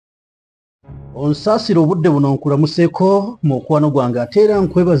Onsaasira obudde buno nkulamuseeko mu mukwano gwange ate era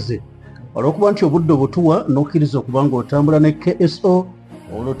nkwebaze olw'okuba nti obudde obutuwa n'okkiriza okuba ng'otambula ne KSO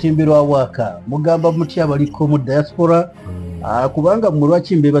olutimbe lwa waaka mugamba mutya abaliko mu diaspora kubanga mmwe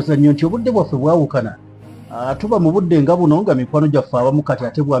lwaki mbeebaza nnyo nti obudde bwaffe bwawukana tuba mu budde nga buno nga mikwano gyaffe abamu kati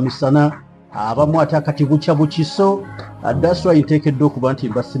ate bwa misana abamu ate akati bukya bukiso that's why nteekeddwa okuba nti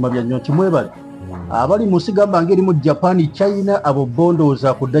mbasima bya nnyo nti mwebale abali mu nsi gamba ngeri mu Japan China abo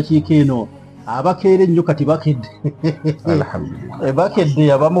bondooza ku ddakiika eno abakeera ennyo kati bakedde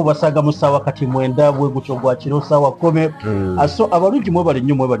bakedde abamu basaga mu ssaawa kati 9 bwe gutyo gwa kiro ssaawa 10 so abalungi mwebale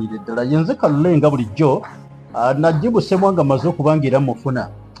nnyo mwebalire ddala yenze Kalule nga bulijjo najjibu Ssemwanga maze okubanga era mufuna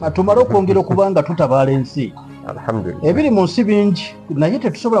tumale okwongera okubanga tutabaala ensi ebiri mu nsi bingi naye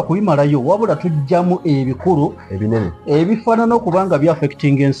tetusobola kubimalayo wabula tujjamu ebikulu ebifaanana okubanga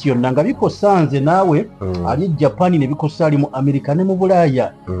byafekitinga ensi yonna nga bikosa nze naawe ali Japan ne bikosa ali mu Amerika ne mu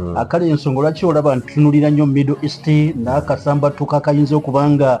Bulaaya akale ensonga lwaki olaba ntunulira nnyo Middle East n'akasambatu kakayinza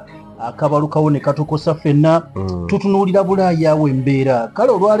okubanga akabalukawo ne katukosa ffenna tutunuulira Bulaaya awo embeera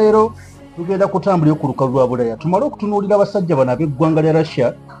kale olwaleero tugenda kutambulira ku lukalu lwa Bulaaya tumale okutunuulira abasajja bano ab'eggwanga lya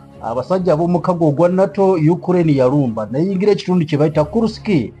Russia abasajja ab'omukago ogwa NATO Ukraine yalumba nayingira ekitundu kye bayita Kursk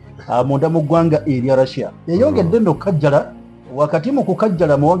munda mu ggwanga erya Russia yayongedde nno kajjala wakati mu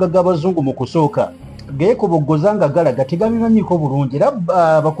kukajjala amawanga g'abazungu mu kusooka geekoboggoza nga galaga tegabimanyiko bulungi era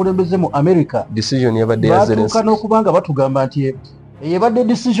abakulembeze mu America batuuka n'okubanga batugamba nti ebadde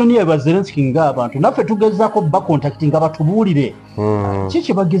decision ya Zelensky ng'abantu naffe tugezaako bakontakiti nga batubuulire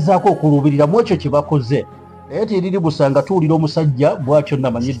kiki bagezaako okuluubirira mu ekyo kye bakoze eti eriri busanga tuwulira omusajja bw'atyo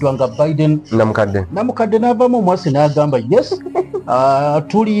namanyiddwa nga Biden namukadde n'avaamu omwasi n'agamba yes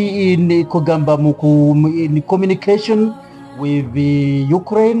tuli kugamba mu communication with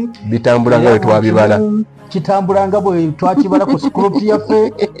Ukraine bitambula nga bwe twabibala kitambula nga bwe twakibala ku script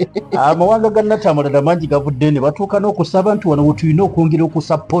yaffe amawanga ga NATO amalala mangi gavudde ne batuuka n'okusaba nti wano tulina okwongera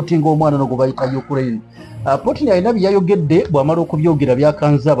okusupportinga omwana no gwe bayita Ukraine Putin alina byayogedde bw'amala okubyogera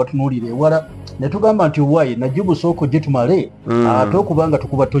byakanze abatunuulira ewala ne tugamba nti owaaye najjubu sooka ojje tumale ate okubanga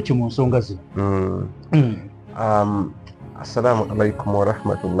tukuba toki mu nsonga zino assalamu alaikum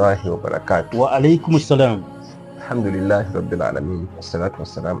warahmatullahi wabarakatuh wa alaikum assalam alhamdulillahi rabbil alamin wassalatu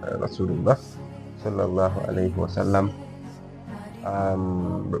wassalamu ala rasulillah sallallahu alayhi wa sallam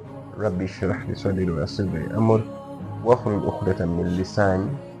rabbi shrah li sadri wa yassir li amri wahlul uqdatan min lisani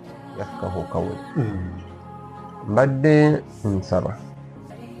yafqahu qawli mbadde nsaba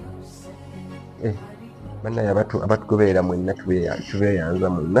bannaye abatugoberera mwenna tubeeyanza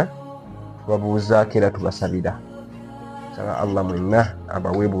mwenna tubabuuzaako era tubasabira saba Allah mwenna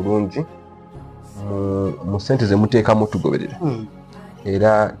abawe bulungi mu ssente ze muteekamu tugoberera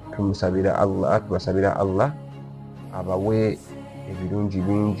era tumusabira Allah tubasabira Allah abawe ebirungi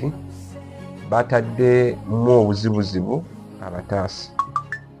bingi batadde mu obuzibuzibu abataasi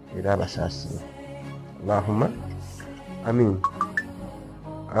era abasaasire Allahumma amin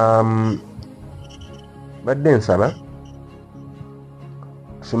badde nsaba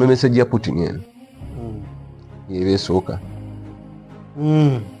tusome message ya Putin eno yeba esooka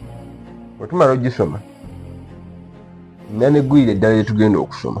wetumala ogisoma naneggwire eddala lyetugenda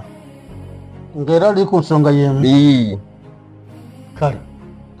okusoma ng'era ali ku nsonga y'emu kale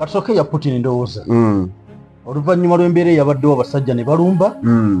katusooke ya Putin ndowooza oluvannyuma lw'embeera eyabaddewo abasajja ne balumba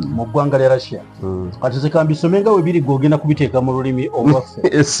mu ggwanga lya Russia kati zikambisome nga webiri gwogenda kubiteeka mu lulimi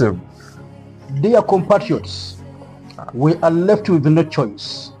olwaffe Dear compatriots, we are left with no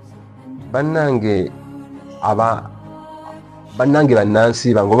choice. Bannange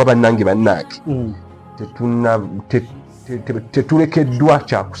bannansi bange oba bannange bannange tetulekeddwa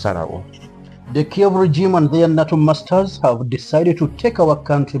kyakusalawo. The Kiev regime and their NATO masters have decided to take our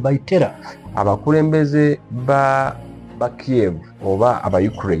country by terror. Abakulembeze ba Kiev oba aba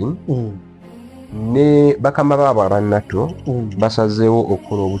Ukraine ne bakama baabo aba NATO basazeewo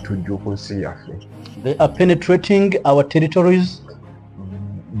okukola obutujju ku nsi yaffe. They are penetrating our territories,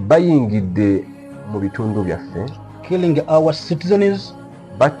 bayingidde mu bitundu byaffe, killing our citizens,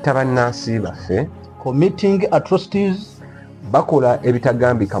 batta bannansi baffe, committing atrocities, bakola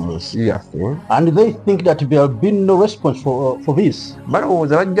ebitagambika mu nsi yaffe, and they think that there will be no response for this.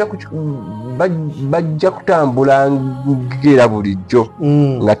 Balowooza bajja kutambula ngera bulijjo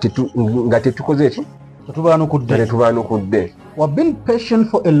nga tetukoze eki tetubaanukudde. We have been patient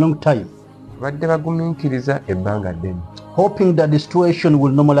for a long time, badde bagumiikiriza ebbanga ddene, hoping that the situation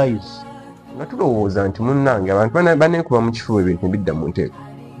will normalize. nga tulowooza nti munnange abantu baneekuba mu kifuba ebintu nebidda mu nteeko.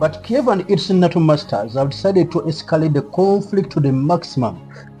 But Kiev and its NATO masters have decided to escalate the conflict to the maximum.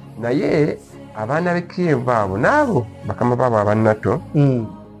 Naye abaana b'e Kiev abo n'abo bakama baabo aba NATO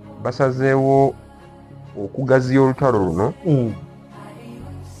basazeewo okugaziya olutalo luno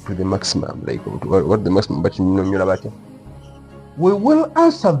to the maximum, like what the maximum bakinyonyola batya. We will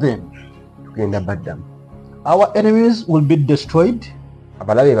answer them. Tugenda baddamu. Our enemies will be destroyed.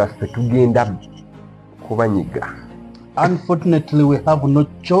 Abalabe baffe tugenda kubanyiga. Unfortunately, we have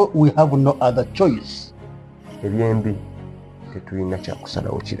no other choice. Ebyembi tetulina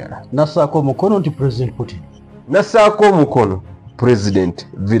kyakusalawo kirala. Nassaako omukono nti President Putin. Nassaako omukono President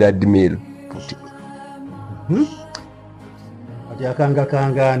Vladimir Putin. Ati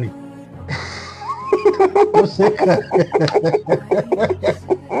akangakaangani. Oseka.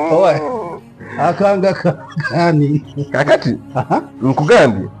 Owe. Akangakaangani. Kakati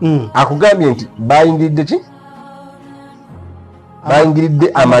nkugambye akugambye nti bayingiridde ki?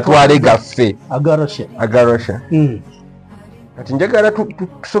 Bayingiridde amatwale gaffe aga Russia. Kati njagala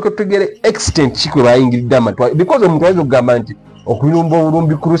tusooke tutegere extent ki kwe bayingiridde amatwale, because omuntu ayinza okugamba nti okulumba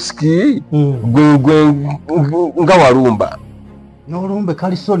obulumbi Kurski gwe nga walumba n'olumbe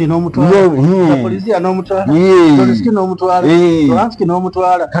Kalisoni n'omutwala, Zaporizhia n'omutwala, Kurski n'omutwala, Luhansk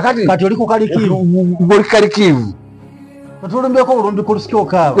n'omutwala. Kati oli ku Kharkiv. Katulumbyeko obulumbi Kurski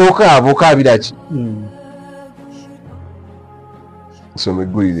okaabira ki?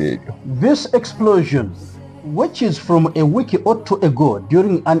 This explosion, which is from a week or two ago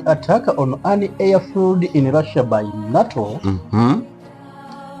during an attack on an airfield in Russia by NATO,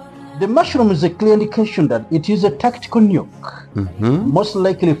 the mushroom is a clear indication that it is a tactical nuke, most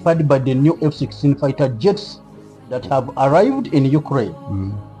likely fired by the new F-16 fighter jets that have arrived in Ukraine,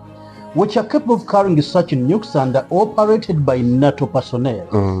 which are capable of carrying such nukes and are operated by NATO personnel.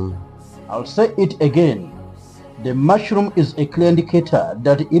 I'll say it again. The mushroom is a clear indicator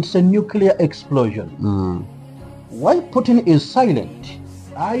that it's a nuclear explosion. Why Putin is silent,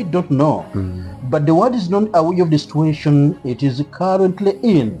 I don't know. But the world is not aware of the situation it is currently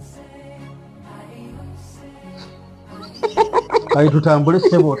in. Tutambule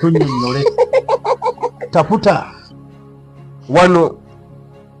sebo tunyonyole. Taputa. Wano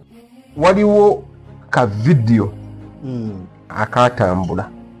waliwo ka video akatambula.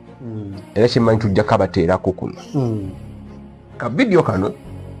 Era kimanyi tujja kabateerako kuno. Ka video kano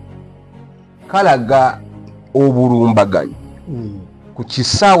kalaga obulumbaganyi ku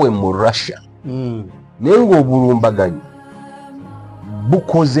kisaawe mu Russia, naye ng'obulumbaganyi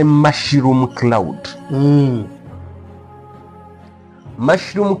bukoze mushroom cloud.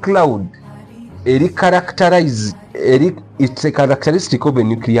 Mushroom cloud it's a characteristic of a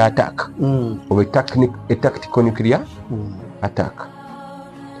nuclear attack, of a tactical nuclear attack.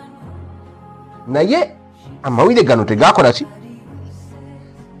 Naye amawulire gano tegakola ki?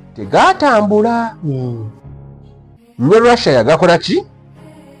 Tegatambula. Ne Russia yagakola ki?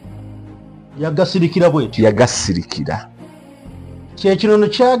 Yagasirikira bwetyo. Yagasirikira. Kyekino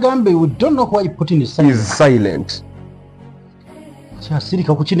kyagambe, we don't know why Putin is silent.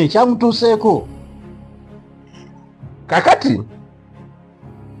 Kyasirika ku kino ekyamutuuseeko. Kakati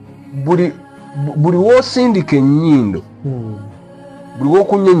buli w'osindika ennyindo, buli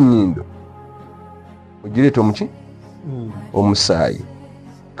w'okunywa ennyindo ogireeta omuki? Omusaayi.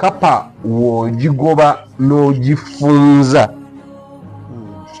 Kapa w'ogigoba n'ogifunza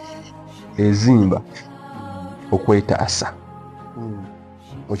ezimba okwetaasa.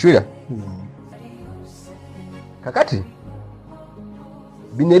 Okiwulira? Kakati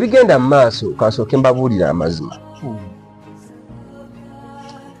bino ebigenda mu maaso kasooke mbabuulira amazima.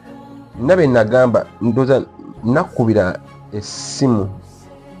 Nabe nagamba ndoza nakubira essimu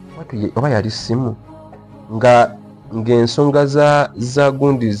oba yali simu ng'ensonga za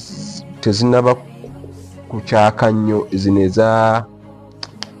gundi tezinaba kukyaka nnyo zino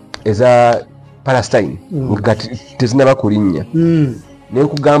eza Palestine nga tezinaba kulinnya. Naye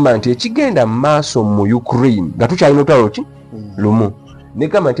nkugamba nti ekigenda mu maaso mu Ukraine nga tukyalina olutalo ki lumu,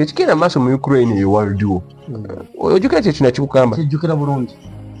 negamba nti ekigenda mu maaso mu Ukraine ye World War. Ojjukira ekyo nakikugamba? Kijjukira bulungi.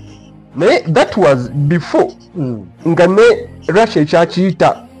 Naye that was before nga ne Russia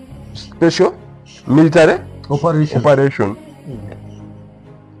ekyakiyita special military operation.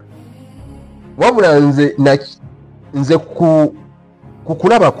 Wabula nze ku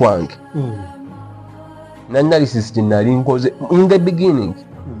kulaba kwange n'analysis gye nali nkoze in the beginning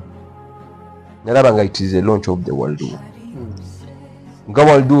nalaba nga it is a launch of the World War. Nga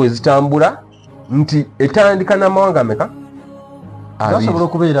World War ezitambula nti etandika n'amawanga meka? Gasobola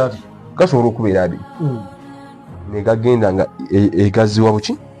okubeera abiri. Ne gagenda nga egaziwa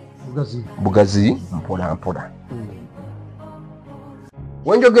buki? Bugazi mpola mpola.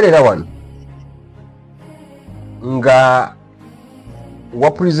 Wenjogerera wano nga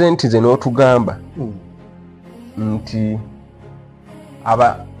wa present ze n'otugamba nti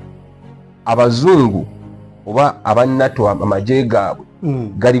abazungu oba aba NATO amagye gaabwe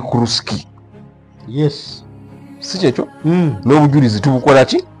gali ku Ruski. Yes. Si kyekyo? N'obujulizi tubukola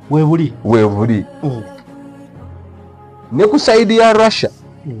ki? Weebuli. Ne ku sayidi ya Russia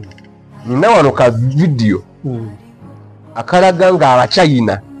nina wano ka video akalaga nga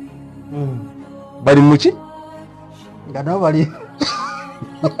Abachina bali muki? Nga nabo bali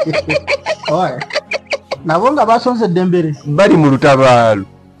nabo nga basonze eddembere bali mu lutabaalo.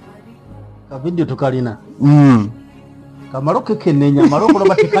 Ka video tukalina kamalo kekenenya malo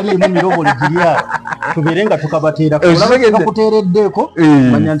kuloba tekali mu mirobo ligirya tubere nga tukabateera kuteereddeko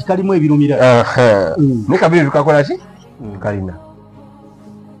manya nti kalimu ebirumira. Ne ka video tukakola ki? Kalina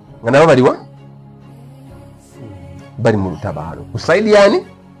nga nabo baliwa? Bali mu lutabaalo ku sayidi yani?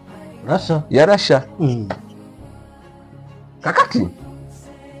 Russia. Ya Russia. Kakati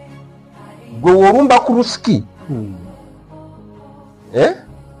gwe wolumba ku Ruski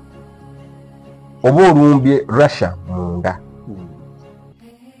oba olumbye Russia munda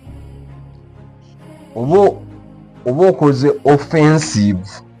oba okoze offensive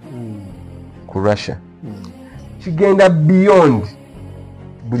ku Russia kigenda beyond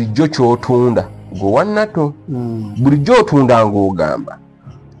bulijjo kyotunda gwe wa NATO bulijjo otunda ng'ogamba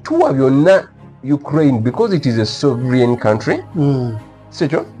tuwa byonna Ukraine because it is a sovereign country.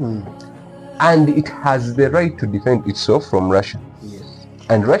 And it has the right to defend itself from Russia. Yes.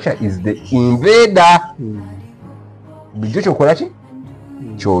 And Russia is the invader. Bijjo kyokola ki?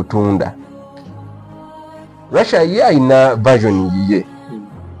 Kyotunda. Russia ye ayina version yiye.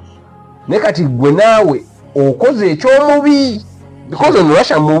 Ne kati gwe naawe okoze ekyomubi because on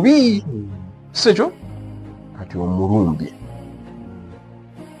Russia mubi. Sekyo? Kati omulumbye.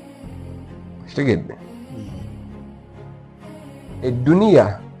 Kitegedde.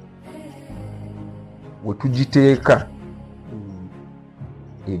 Edduniya we tugiteeka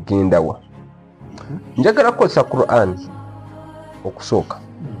egenda wa? Njagala kukozesa Quran okusooka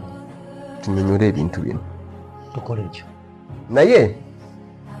tunyonyole ebintu bino tukole ekyo naye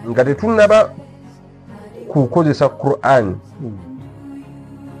nga tetunnaba kukozesa Quran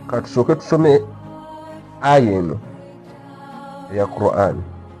katusooke tusome aya eno eya Quran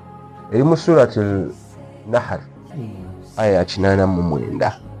eri mu surati Nahl aya ya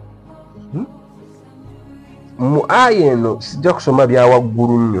 89. Mu aya eno sijja kusoma bya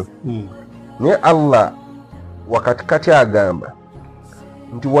waggulu nnyo naye Allah wakatikati agamba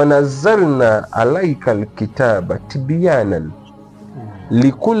nti wanazzalna alaika alkitaba tibyanan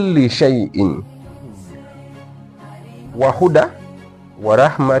likulli shay'in wa huda wa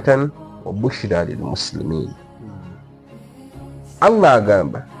rahmatan wa bushra lilmuslimin. Allah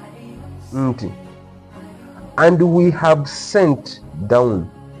agamba nti and we have sent down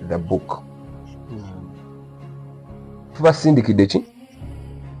the book. Tubasindikidde ki?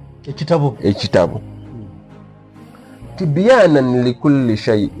 Ekitabo. Tibyanan likulli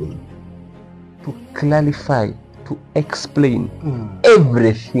shay'in, to clarify, to explain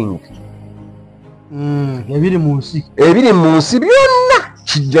everything. Ebiri mu nsi byonna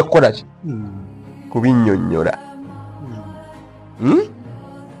kijja kukola ki? Kubinnyonnyola.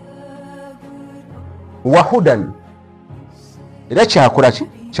 Wahudan, era kyakola ki?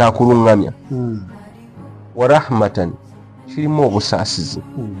 Kyakuluŋŋamya. Wa rahmatan, kirimu obusaasizi.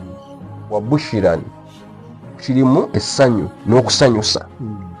 Wa bushiran, kirimu essanyu n'okusanyusa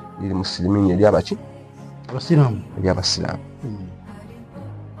eri muslimini eri abaki? Eri abasiraamu.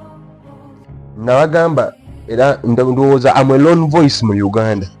 Nabagamba era ndowooza am a lone voice mu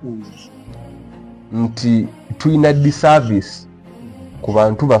Uganda nti tuyina disservice ku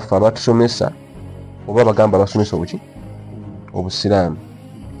bantu baffe abatusomesa oba bagamba basomesa obuki? Obusiraamu.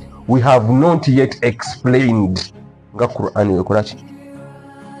 We have not yet explained nga Quran ekola ki?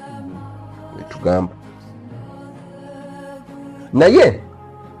 Tugamba naye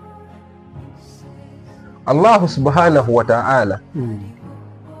Allah subhanahu wa ta'ala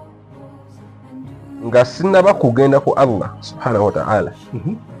nga sinaba kugenda ku Allah subhanahu wa ta'ala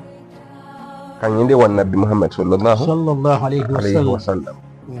kangende wa Nabi Muhammad sallallahu alayhi wa sallam.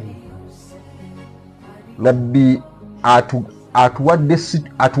 Nabbi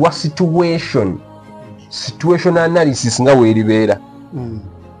atuwa situation analysis nga weeribeera.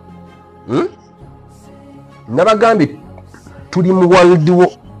 Nabagambye tuli mu world war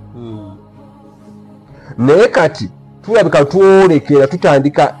naye kati tulabika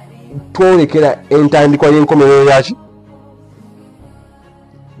twolekera entandikwa y'enkomerero yaki?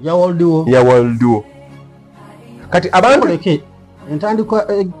 Ya world war. Kati abantu entandikwa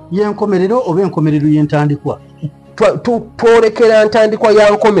y'enkomerero oba enkomerero y'entandikwa? Twolekera ntandikwa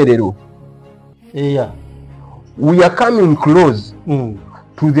ya nkomerero. Yeah. We are coming close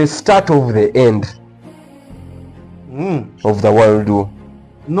to the start of the end of the World War.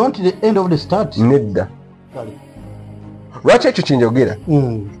 Not the end of the start. Nedda. Lwaki ekyo kyenjogera?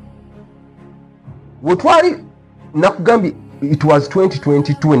 Wetwali nakugambye it was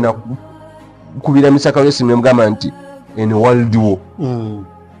 2022 nakubira misaka lesi nemugamba nti in World War.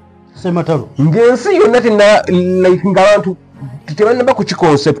 Ssematalo. Ng'ensi yonna like ng'abantu tebanaba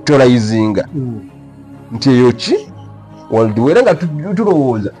kukiconceptualizinga nti eyo ki World War era nga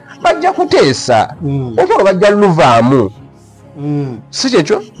tulowooza bajja kuteesa oba bajja luvaamu si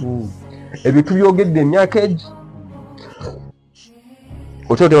kyekyo ebyo tubyogedde emyaka egi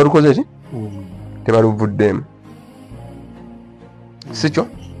otyo tebalukoze ki tebaluvuddemu si kyo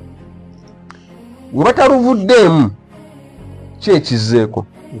we bataluvuddeemu kyekizeeko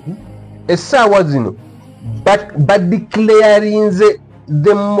essaawa zino badeclarinze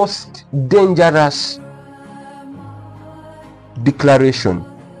the most dangerous declaration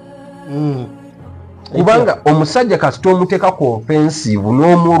kubanga omusajja kasita omuteeka ku offensive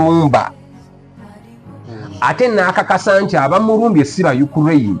n'omulumba ate n'akakasa nti abamulumbye si ba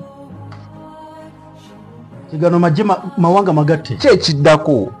Ukraine kigano majje mawanga magatte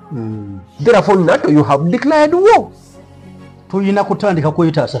kyekiddako therefore NATO you have declared war. Tuyina kutandika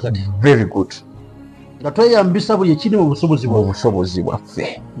kwetaasa kati. Very good. Nga tweyambisa buli ekiri mu busobozi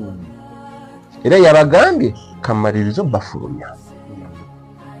bwaffe era yabagambye kamalirizo bafulumya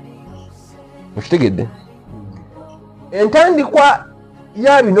okitegedde entandikwa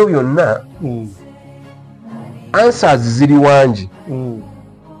ya bino byonna answers ziri wangi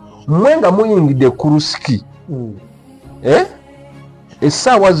mmwe nga muyingidde kurusiki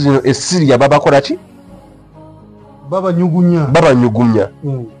essaawa zino essiriya babakola ki babanyugunya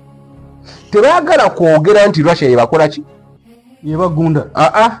tebaagala kwogera nti Russia yebakola ki yebagunda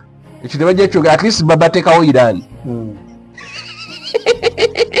ekyo tebajja kyogera at least babateekawo Iran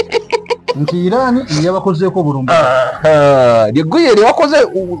nti Iran yabakozeeko bulumbu lyeggwe lyewakoze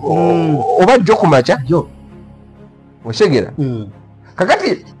oba jjo ku makya okyegera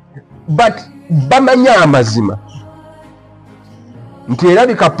kakati but bamanya amazima nti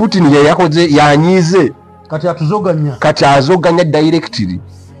erabika Putin yeyakoze yanyiize kati azoganya directly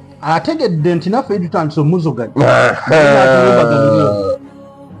ategedde nti naffe tutandise omuzoganya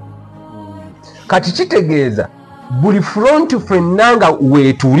kati kitegeeza buli front ffenna nga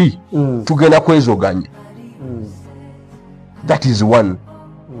weetuli tugenda kwezoganya that is one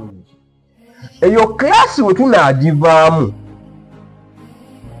eyo klasi we tunaagivaamu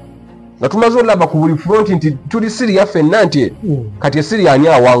nga tumaze olaba ku buli front nti tuli Syria ffenna nti kati eSyria ani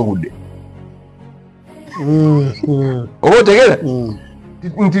awangudde oba otegeera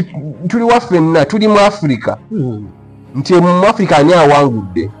nti tuli waffenna tuli mu Africa nti mu Africa ani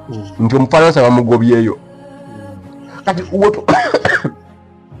awangudde nti omufalansa bamugobyeyo kati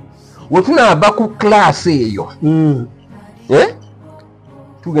wetunaaba ku klasi eyo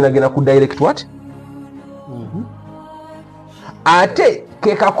tugendagenda ku direct what ate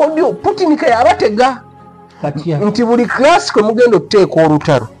ke kakodyo Putin ke yabatega nti buli klasi kwe mugenda okuteeka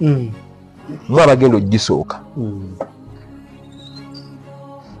olutalo mwe abagenda ogisooka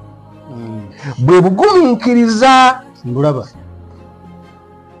bwe bugumiikiriza ndulaba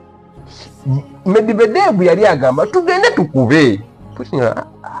Medvedev yali agamba tugende tukube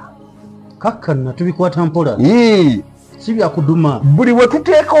kakkana tubikwata mpola si byakuduma buli we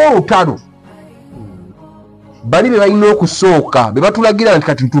tuteekawo olutalo bali be balina okusooka be batulagira nti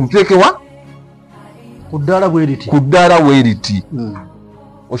kati tumuteekewa ku ddaala bwe riti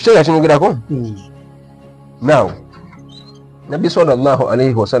okitegeera kinyogerako now Nabbi sallallahu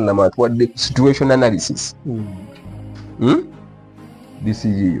alayhi wasallam atuwadde situation analysis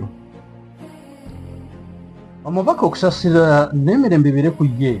disiyiyo omubaka okusasira n'emirembe bire ku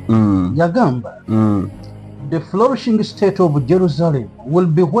ye yagamba the flourishing state of Jerusalem will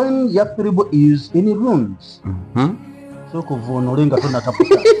be when Yathrib is in ruins. Soko vuunule nga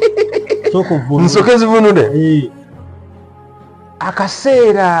tonataputa soko vuunule nsoke zivunule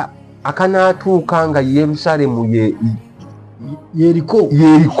akaseera akanaatuuka nga Yerusalemu yeriko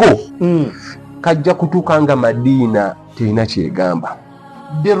kajja kutuuka nga Madiina terina kyegamba.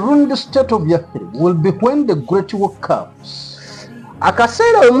 The ruined state of Yathrib will be when the great war comes.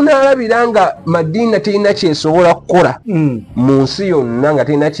 Akaseera we munaalabira nga Madiina terina kyesobola kukola mu nsi yonna nga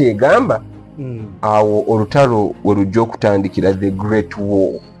terina kyegamba awo olutalo we lujja okutandikira the great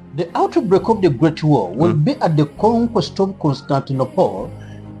war. The outbreak of the great war will be at the conquest of Constantinople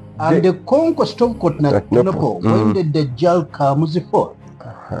and the conquest of Constantinople when the Dajjal comes forth.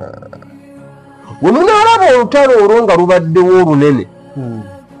 We munaalaba olutalo olwo nga lubaddewo olunene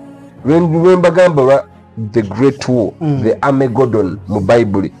lwe mbagamba the great war, the Armageddon mu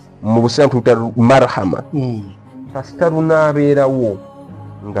Bible mu Busiraamu tuta marhama. Kasita lunaabeerawo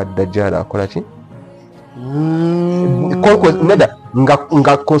nga Dajjal akola ki?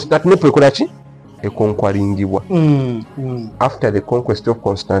 Nga Constantinople ekola ki? Ekonkwalingibwa. After the conquest of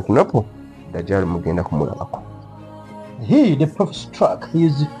Constantinople, Dajjal mugenda kumulabako. The prophet struck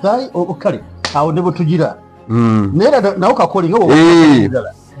his thigh okale awo ne bwetugira nera nawo kakolinga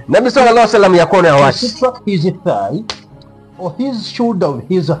Nabi sallallahu alaihi wasallam yakona awasi struck his thigh or his shoulder of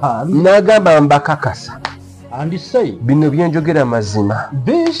his hand nagamba mbakakasa and he said bino byenjogera mazima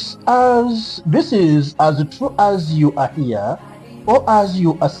this is as true as you are here or as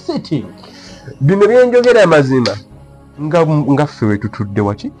you are sitting. Bino byenjogera mazima nga ffe wetutudde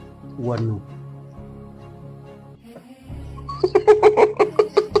waki wano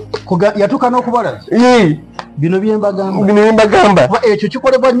yatuuka n'okubalaza bino byembagamba kuba ekyo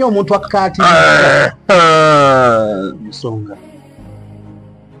kikolebwa nnyo omuntu akkaati ensonga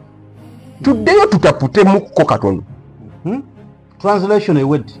tuddeyo tutaputemu katono. Translation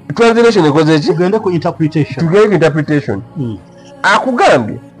ekoze ki? Tugende ku interpretation.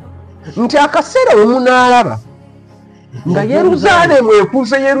 Akugambye nti akaseera we munaalaba nga Yeruzaalemu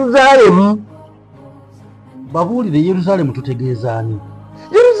efuuse Yeruzaalemu. Babuulire Yeruzaalemu tutegeezaani.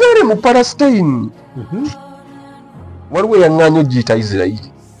 Yeruzaalemu Palestine. Waliwo yaŋŋaanyo ogiyita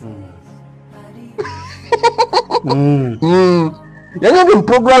Isirayiri. Yangambye mu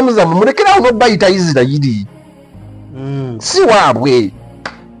puroguramu zammwe mulekerawo n'obayita Isirayiri. Si waabwe.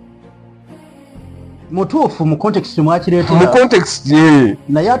 Mutuufu mu context mwakireetera. Mu context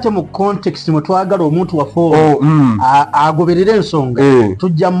naye ate mu context mwe twagala omuntu waffe agoberera ensonga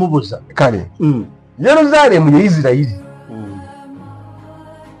tujja mmubuza. Kale. Yeruzaalemu ye Isirayiri.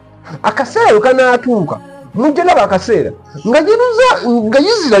 Akaseera kanaatuuka mujja laba akaseera nga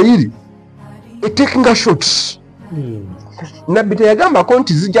Isirayiri taking shots. Nabbi teyagambako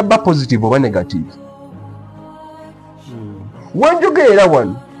nti zijja ba positive oba negative. Wanjogera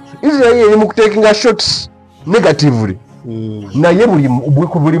wano Isirayiri eri mu kutaking shots negatively. Naye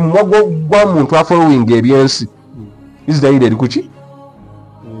buli mumwa gwa muntu afollowing ebyensi Isirayiri eri kuki?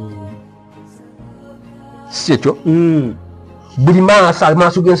 Si ekyo? Buli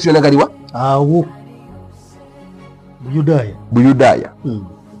maaso g'ensi yonna galiwa? Awo Buyudaaya.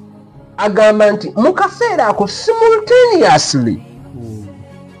 Agamba nti mu kaseera ako simultaneously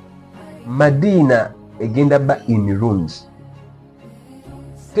Madiina egenda ba in rooms.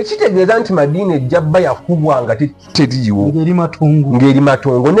 Tekitegeeza nti Madiina ejja bba yakubwa nga teriiwo ng'eri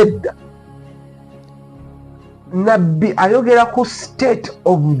matongo nedda. Nabbi ayogera ku state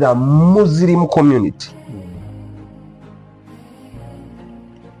of the Muslim community.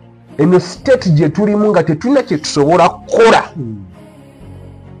 Eno state gye tulimu nga tetulina kye tusobola kukola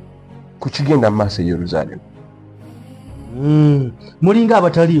ku kigenda mu maaso e Yeruzaalemu. Mulinga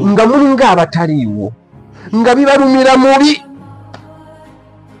abataliiwo nga bibalumira mubi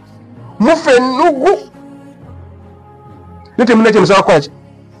mufe ennugu ne temulina kye musobola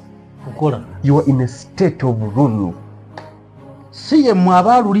kukola. You are in a state of ruin. Si ye mmwe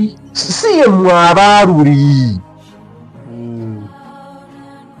abaaluli.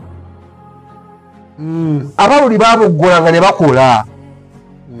 Abaaluli baaboggolanga ne bakola.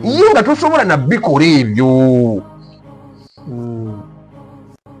 Ye nga tosobola na bikola ebyo.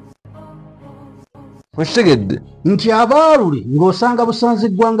 Okitegedde nti abaaluli ng'osanga busanze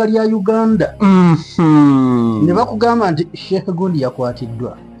eggwanga lya Uganda ne bakugamba nti Sheikh Gundi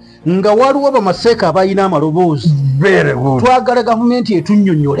yakwatiddwa nga waliwo bamaseeka abalina amaloboozi. Twagala gavumenti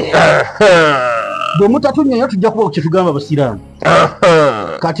etunnyonnyole. Bwe mutatunnyonya tujja kuba kye tugamba Abasiraamu.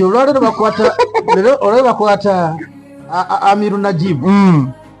 Kati olwaleero bakwata Amiru Najib.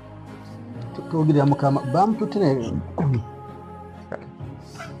 Twogerera Mukama bamututene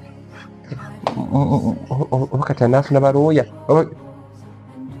kati anaafuna balooya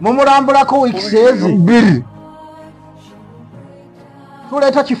mumulambulako wiiki ezi.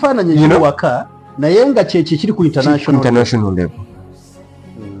 Tuleeta kifaananyi ekiwaka naye nga kyekyo kiri ku international level.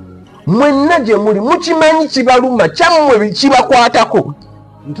 Mwenna gye muli mukimanyi kibaluma kyammwe kibakwatako.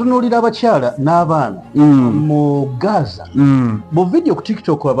 Ntunuulira abakyala n'abaana mu Gaza. Mu vidiyo ku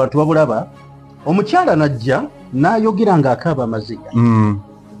TikTok abantu babulaba omukyala najja n'ayogera ng'akaaba amaziga.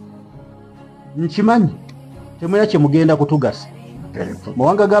 Nkimanyi temulina kye mugenda kutugasa. Mu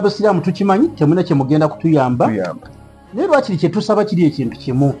wanga g'Abasiraamu tukimanyi temulina kye mugenda kutuyamba. Naye lwakiri kye tusaba kiri ekintu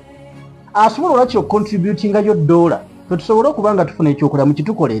kimu. Asobola olwaki okontributingayo $1 tusobole okuba nga tufuna ekyokulya mu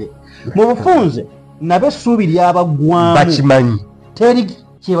kitukolere. Mu bufunze nabe essuubi ly'abaggwamu bakimanyi teri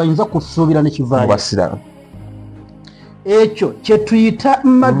kye bayinza kusuubira ne kivaayo. ekyo kye tuyita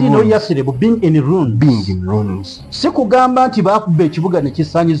Madina Yasrib being in ruins. Si kugamba nti baakubba ekibuga ne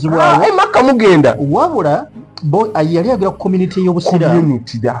kisaanyizibwawo. Makka mugenda. Wabula yali agira community y'Obusiraamu.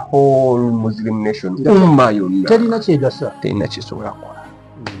 Community, the whole Muslim nation. Umma yonna. Terina kyegasa. Terina kyesobola kukola.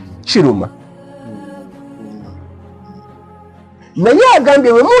 Kiruma. Naye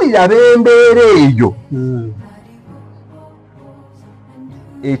agambye bwe muliraba embeera eyo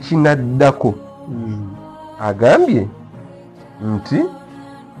ekinaddako agambye nti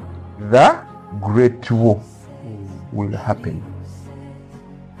the great war will happen.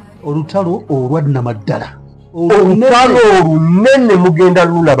 Olutalo olwannamaddala. Olutalo olunene mugenda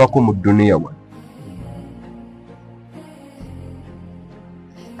lulabako mu duniya wano.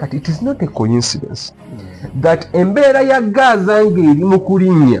 Kati it is not a coincidence that embeera ya Gaza ng'eri mu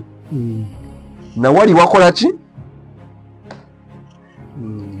kulinnya na wali wakola ki?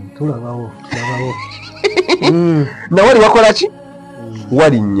 Tulabawo. Na wali wakola ki?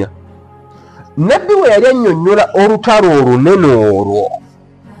 Walinnya. Nabbi we yali annyonnyola olutalo olunene olwo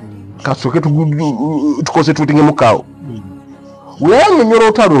kasooke tukose tutingemu awo. We yali annyonnyola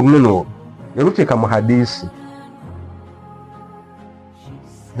olutalo olunene olwo yaluteeka mu hadiisi.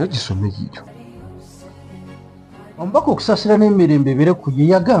 Nagisome yiyo. Omubaka okusaasira n'emirembe ebire ku ye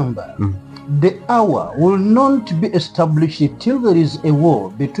yagamba the hour will not be established till there is a war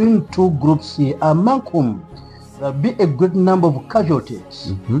between two groups here, among whom there be a great number of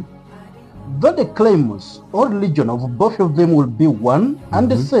casualties. Though the claims or religion of both of them will be one and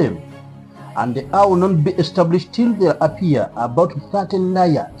the same, and the hour will not be established till there appear about 30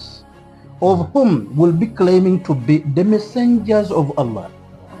 liars, of whom will be claiming to be the messengers of Allah.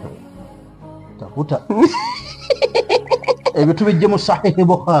 Takuta. Ebyo tubijje mu Sahih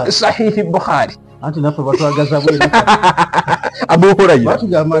Bukhari. Sahih Bukhari. Anti naffe batwagaza bwe Abu Hurayra.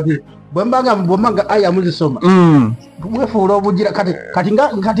 Batugamba nti bwembanga aya muzisoma. Bwefuula obugira kati nga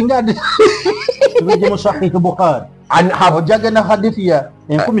tubijje mu Sahih Bukhari. Ojagenda hadithi ya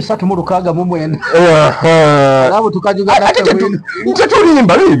 1369. Alabo tukajuga nate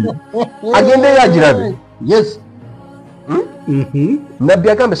tulimba limi. Agende yagirabe. Yes. Nabbi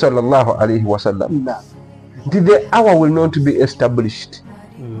agambe sallallahu alayhi wa sallam. The hour will not be established.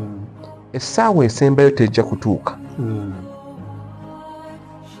 Essaawa esembayo tejja kutuuka.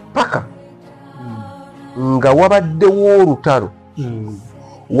 Paka nga wabaddewo olutalo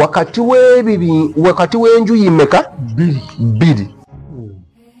wakati w'enjuyi mmeka? Bbiri.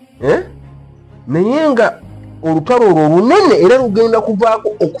 Naye nga olutalo olwo lunene era lugenda kuvaako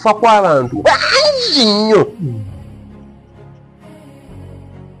okufa kw'abantu bangi nnyo.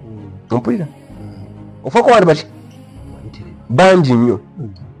 Ompulira? Okufa kw'abantu baki? Bangi nnyo.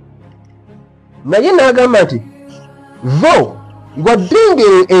 Naye n'agamba nti tho wadde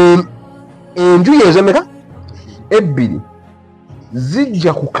enjuyi ez'emmeka? Ebbiri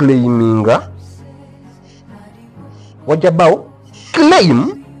zijja kuclaiminga wajja bbaawo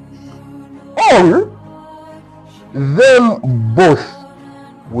claim all them both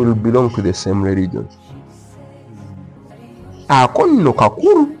will belong to the same religion. Ako nno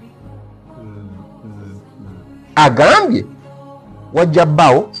kakulu. Agambye wajja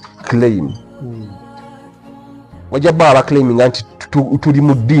bbaawo claim. Wajja bbaawo abaclaiminga nti tuli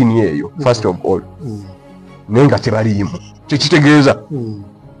mu ddiini eyo first of all. Naye nga tebaliimu. Kyekitegeeza.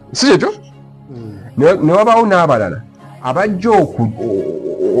 Si kyekyo? Ne wabaawo n'abalala abajja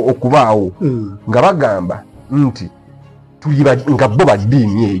okubaawo nga bagamba nti nga bo ba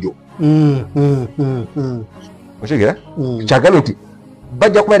ddiini eyo. Okitegeera? Kyagambye nti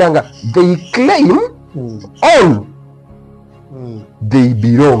bajja kubeera nga they claim all they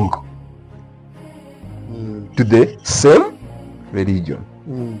belong to the same religion.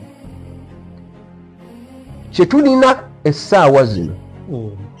 Kyetulina essaawa zino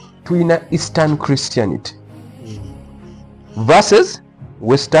tulina Eastern Christianity versus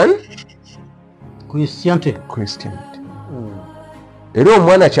Western Christianity. Era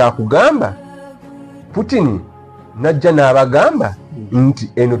omwana kyakugamba Putin najja n'abagamba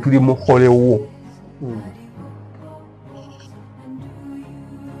nti eno tuli mu holewo.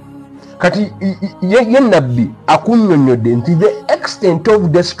 Kati ye nabbi akunnyonnyodde nti the extent of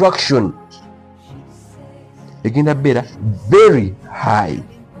destruction egenda beera very high.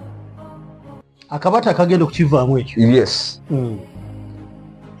 Akabata akagenda okukivaamu ekyo. Yes.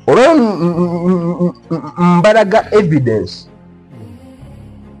 Olwo mbalaga evidence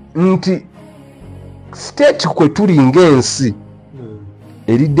nti state kwe tuli ng'ensi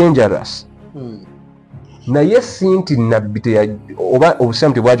eri dangerous. Naye si nti nabbi oba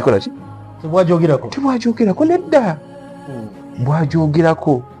obusiramu tebwagikola ki? Tebwagyogerako nedda.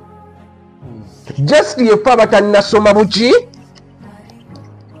 Bwagyogerako. just yefa batanasoma buki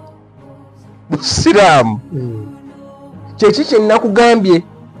busiraamu kyeki kye nnakugambye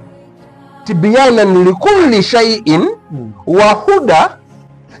tibyanan likulli shay'in wa huda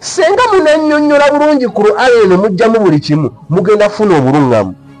senga munannyonnyola bulungi Qur'an eno mujjamu buli kimu mugenda funa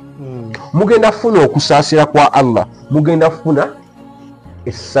obulungamu mugenda funa okusaasira kwa Allah mugenda funa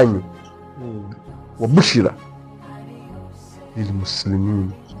essanyu wa bushira lil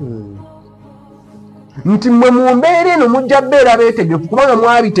muslimin nti mwe mu mbeera eno mujja beera beetegefu kubanga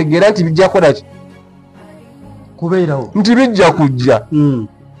mwabitegeera nti bijja kola ki kubeerawo nti bijja kujja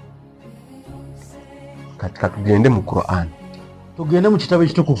kati katugende mu Qur'an tugende mu kitabo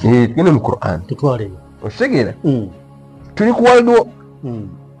ekitukuvu tugende mu Qur'an tutwaleyo otegeera tuli ku waldo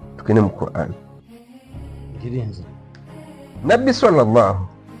tugende mu Qur'an girinze nabbi sallallahu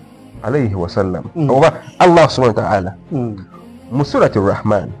alayhi wa sallam oba Allah subhanahu wa ta'ala mu surati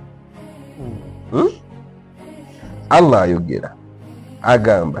ar-Rahman Allah ayogera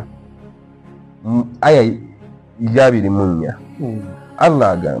agamba aya yabiri munya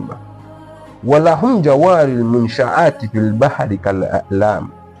Allah agamba walahum jawari al-munshaati fil bahri kal a'lam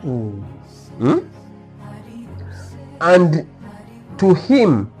and to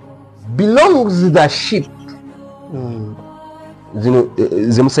him belongs the ship zino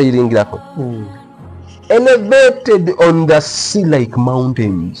zemusayirengirako elevated on the sea like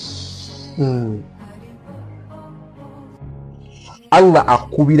mountains Allah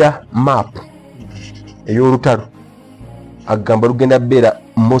akubira map ey'olutalo agamba lugenda beera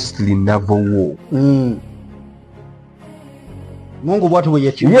mostly naval war Mungu bwatu bwe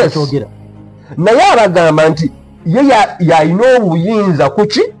yekyogera naye abagamba nti ye yalina obuyinza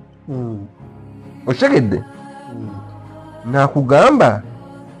kuki okitegedde nakugamba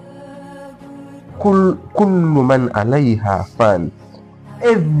kullu man alayha fan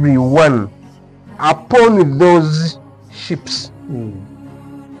everyone upon those ships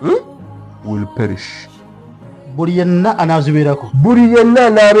will perish buli yenna anazibeerako buli yenna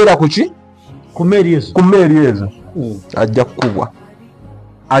anabeera kuki ku meeri ezo ajja kukubwa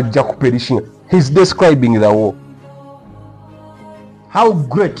ajja kuperishinga. He's describing the war, how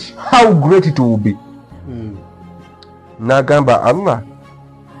great it will be. Nagamba Allah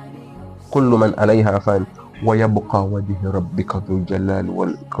kullu man alayha fan wa yabqa wajhu rabbika dhul jalali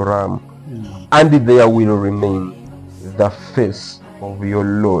wal ikram and there will remain the face of your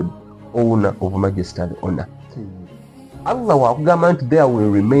Lord, owner of majesty and honor. Allah wakugamba nti there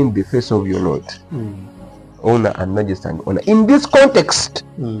will remain the face of your Lord, honor and majesty and honor. In this context,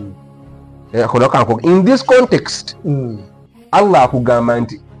 in this context, Allah akugamba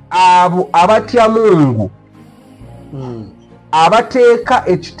nti abo abatya Mungu abateeka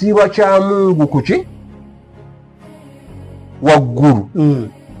ekitiibwa kya Mungu kuki waggulu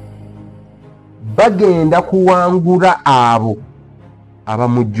bagenda kuwangula abo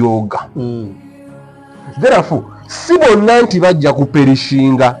abamujooga. Therefore si bonna nti bajja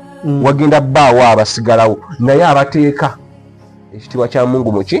kuperishinga, wagenda bbaawo abasigalawo, naye abateeka ekitiibwa kya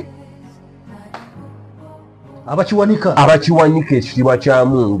Mungu muki abakiwanika ekitiibwa kya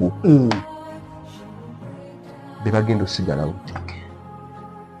Mungu be bagenda osigalawo.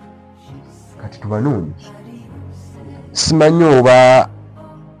 Kati tubanoonye, simanyi oba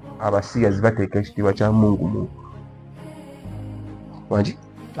abasigazi bateeka ekitiibwa kya Mungu mu wangi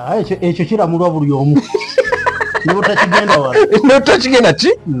ekyo kiramulwa buli omu notakigenda ki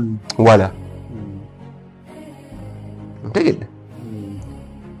wala ntegedde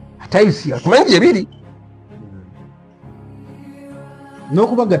atayisi atumanyi gye biri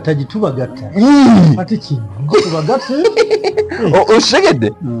n'okubagatta gitubagatta ate kino tubagatte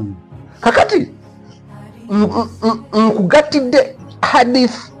okitegedde. Kakati nkugattidde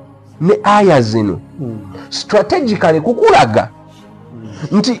hadith ne aya zino strategically kukulaga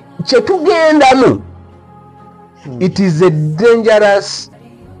nti kyetugendamu it is a dangerous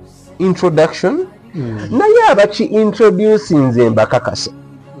introduction, naye abaki introducinze mbakakasa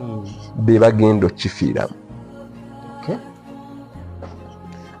be bagenda okifiiramu.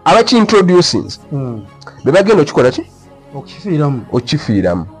 Abaki introducinze be bagenda okikola ki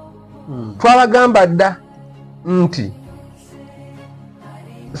okifiiramu. Twabagamba dda nti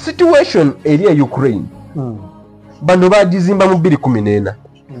situation eri e Ukraine bano bagizimba mu 2014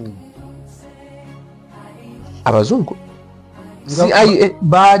 abazungu CIA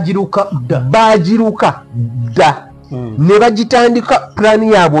bagiruka dda ne bagitandika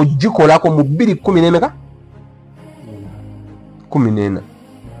plani yaabwe ogikolako mu 2014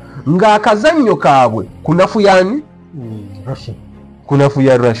 ng'akazannyo kaabwe kunafu yani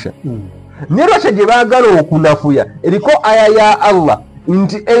kunafuya Russia. Ne Russia gye baagala okunafuya eriko aya ya Allah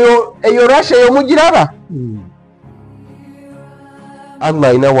nti eyo Russia eyo mugiraba. Allah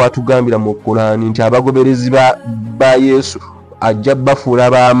alina watugambira mu Qur'ani nti abagoberezi ba Yesu ajja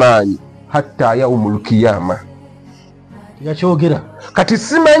bafuula b'amaanyi hatta yaumul kiyama. Yakyogera. Kati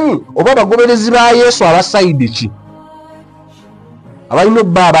simanyi oba abagoberezi ba Yesu abasaidi ki abalina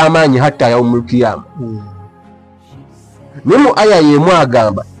obba ab'amaanyi hatta yaumul kiyama. Ne mu aya y'emu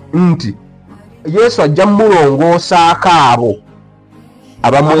agamba nti Yesu ajja mulongoosaako abo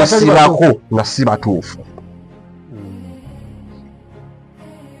abamwesibako nga si batuufu.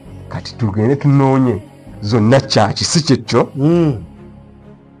 Kati tugende tunoonye zonna kyaki si kyekyo.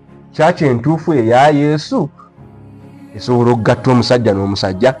 Kyaki entuufu eya Yesu esobola okugatta omusajja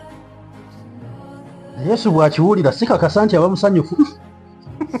n'omusajja. Yesu bw'akiwulira si kakasa nti aba musanyufu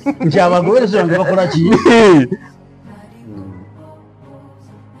nti abagoberezi bange bakola ki.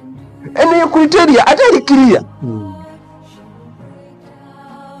 Eno criteria ate eri clear.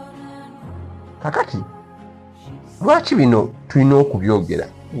 Kakati lwaki bino tulina okubyogera?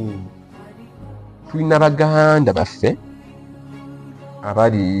 Tulina baganda baffe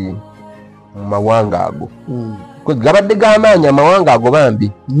abali mu mawanga ago gabadde g'amaanyi amawanga ago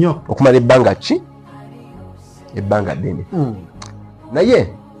bambi nnyo okumala ebbanga ki ebbanga ddene.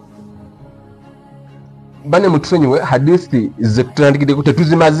 Naye bane mutusonyiwe hadithi ze tutandikideko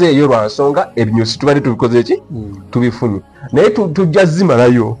tetuzimazeeyo lwa nsonga ebinyusi tubadde tubikoze ki tubifunye naye tujja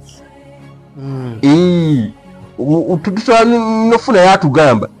zimalayo. Tutusobola nofuna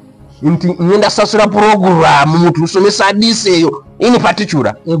yatugamba nti ngenda sasula programu mutusomesa hadisi eyo in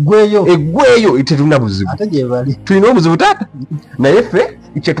particular eggweyo tetulina buzibu. Tulina obuzibu taata naye ffe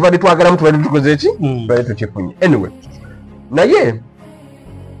kye tubadde twagalamu tubadde tukoze ki tubadde tukifunye. Anyway naye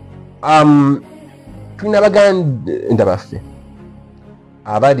tulina baganda baffe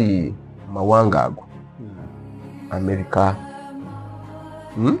abali mawanga ago America.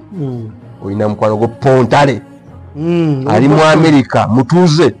 Olina mukwano gwo Pontale ali mu America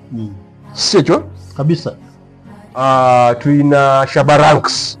mutuuze si ekyo kabisa. Tulina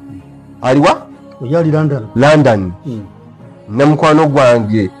Shabaranks aliwa oyali London. Na mukwano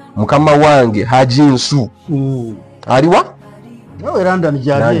gwange mukama wange Haji Nsu aliwa nawe London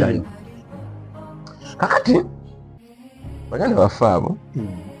gyali. Kakati baganda baffe abo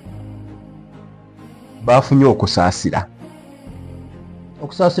bafunye okusaasira.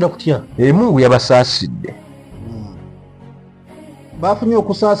 Okusaasira kutya? Mungu yabasaasidde. Bafunye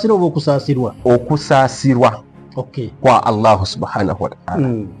okusaasira oba okusaasirwa? Okusaasirwa kwa Allah subhanahu wa ta'ala.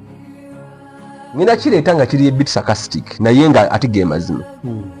 Ngenda kireeta nga kiri bit sarcastic naye nga ati ge mazima.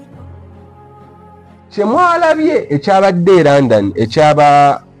 Kye mwalabye ekyabadde e London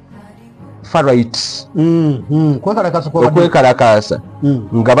ekyaba Farite okwekalakaasa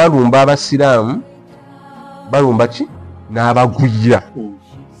nga balumba abasiraamu balumba ki n'abagwira.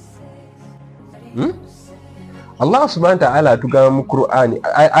 Allah subhanahu wa ta'ala atugamba mu Qur'ani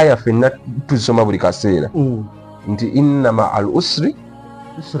aya fenna tuzisoma buli kaseera nti inna ma'al usri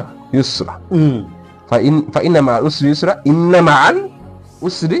yusra fa inna ma'al usri yusra inna ma'al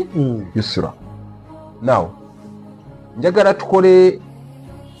usri yusra. Now njagala tukole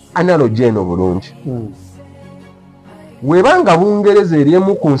analogy eno bulungi. Webanga Bungereza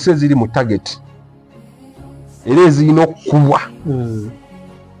eriemu ku nsi eziri mu target era ezirina okukubwa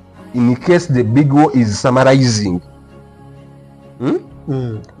in case the big war is summarizing.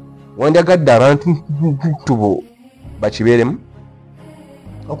 Wandyagadde abantu tubo bakibeeremu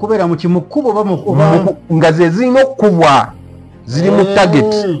okubeera mu kimukubo nga ze zirina okukubwa ziri mu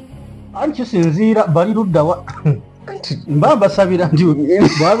target. Anti kisinziira bali luddawa mba basabira nti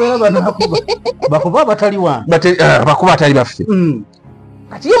bwabeera banakuba bakuba batali wange bakuba batali baffe.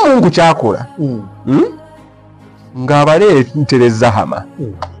 Kati ye Mungu kyakola ng'abaleetereza hama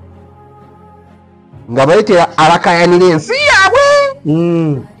ng'abaleetera abakayanira ensi yaabwe.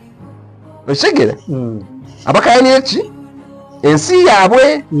 Okitegeera abakayanira ki ensi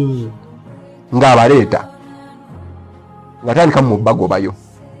yaabwe ng'abaleeta ng'atandika mu bagobayo.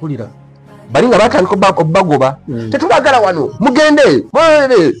 Bali nga batandika obbagoba tetubagala wano mugende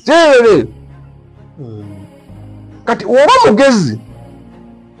zeere. Kati oba mugezi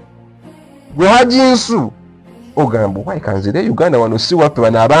gwe Haji Nsu ogamba wayi kanzire Uganda wano si waffe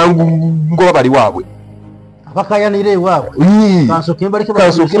bano abangu ngoba bali waabwe abakayanira ewaabwe kansoke mbaleke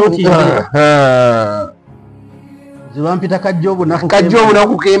zibampita kajjobu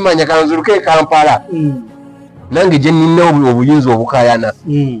naku kemanya kanzuluke Kampala nange gye nnina obuyinza obukayana.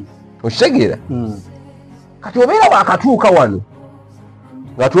 Okitegeera kati obeera wakatuuka wano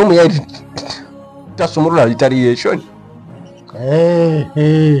nga tuwemuyayi tasumulula retaliation.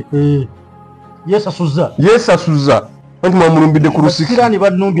 Yesasuza anti mwamulumbidde ku lusiki sirani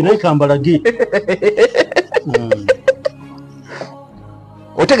banumbi naye kambalage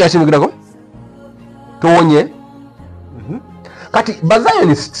otegera kimugirako towonye kati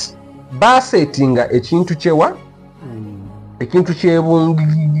bazionist basetinga ekintu kyewa ekintu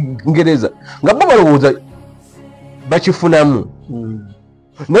kyebungereza nga bo balowooza bakifunamu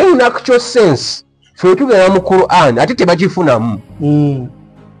naye in actual sense fe tugera mu Quran ate tebakifunamu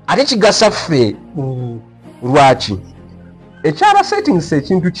ate kigasa ffe lwaki ekyaba settings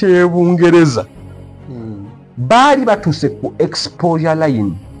ekintu kyebungereza baali batuuse ku exposure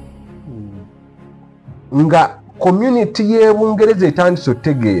line nga community y'ebungereza etandise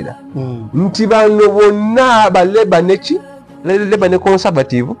otegeera nti bano bonna baleba ne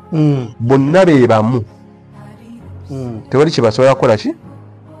conservative bonna be bamu tewali kye basobola kukola ki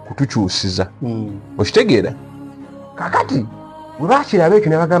kutukyusiza okitegeera kakati bwe bakiraba ekyo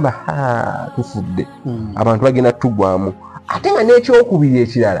ne bagamba tufudde abantu bagenda tugwamu ate nga n'ekyokubiri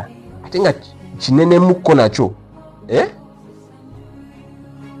ekirala ate nga kinenemukko nakyo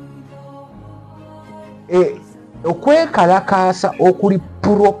okwekalakaasa okuli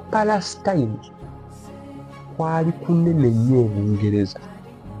pro-Palestine kwali kunene nnyo Obungereza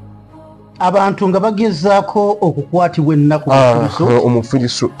abantu nga bagezaako okukwatibwa ennaku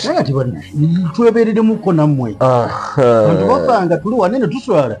omufiriso twebeereremukko nammwe abantu bavanga tuli wanene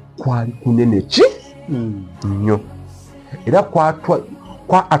tuswala kwali kunene ki nnyo era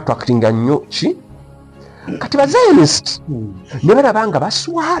kwa attractinga nnyo ki kati bazionist ne balaba nga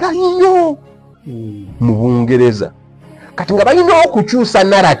baswala nnyo mu Bungereza kati nga balina okukyusa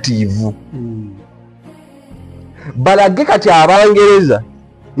narrative balage kati Abangereza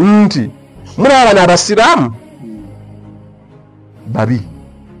nti mulaba bano abasiraamu babi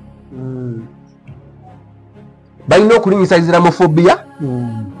balina okulinyisa Islamophobia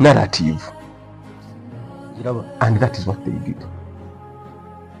narrative and that is what they did.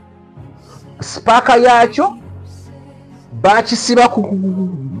 Spaka yakyo bakisiba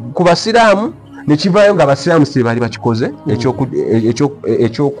ku basiraamu nekivaayo nga abasiraamu se bali bakikoze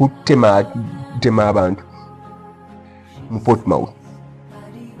ekyokutema abantu mu Portsmouth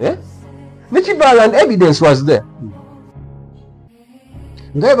nekivaayo and evidence was there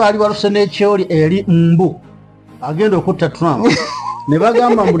ngaye baali baluse n'ekyoli eri mbu agenda okutta Trump ne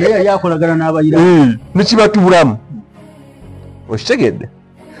bagamba mbu naye yali akolagana n'abayira nekibatubulamu okitegedde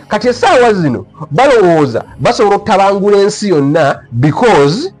kati essaawa zino balowooza basobola okutabangula ensi yonna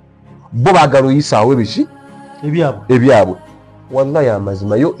because bo baagala oyisaawo biki ebyabwe wallahi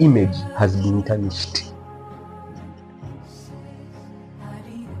amazima yo image has been tarnished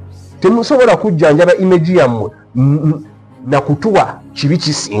temusobola kujjanjaba image yammwe nakutuwa kibi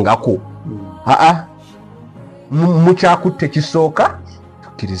kisingako mukyakutte kisooka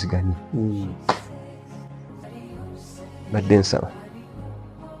tukkiriziganye badde nsaba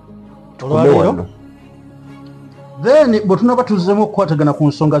olwaleero then bwe tunaba tuzzemu okukwatagana ku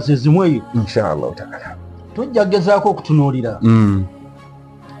nsonga ze zimu eyo inshallah takala tujja gezaako okutunuulira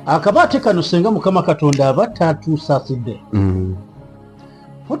akabaate kano senga Mukama Katonda aba tatuusaasidde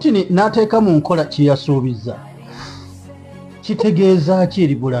Putin n'ateeka mu nkola kye yasuubiza kitegeeza ki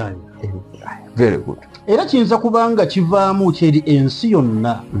eri Bulaaya very good era kiyinza kubanga kivaamu kyeri ensi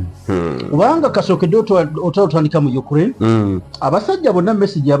yonna kubanga kasookedde otandika mu Ukraine abasajja bonna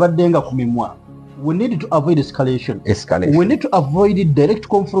message abaddenga ku mimwa we need to avoid escalation. We need to avoid direct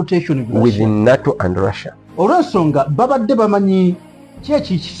confrontation with NATO and Russia. Olw'ensonga babadde bamanyi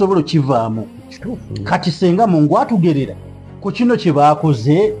kyeki kisobola kivaamu kati senga Mungu atugerera ku kino kye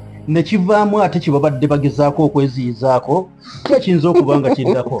baakoze ne kivaamu ate kye babadde bagezaako okweziyizaako kyekiyinza okubanga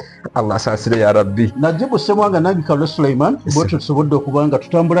kiddako. Allah asaasire ya Rabbi. Najibu Ssemwanga nange Kalule Sulaiman bwe tusobodde okubanga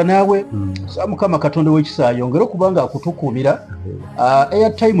tutambula naawe Mukama Katonda w'ekisa ayongere okubanga akutukuumira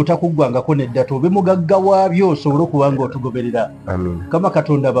airtime takuggwangako nedda tobe mugagga waabyo osobole okubanga otugoberera. Amin. Mukama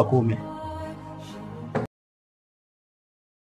Katonda abakuume.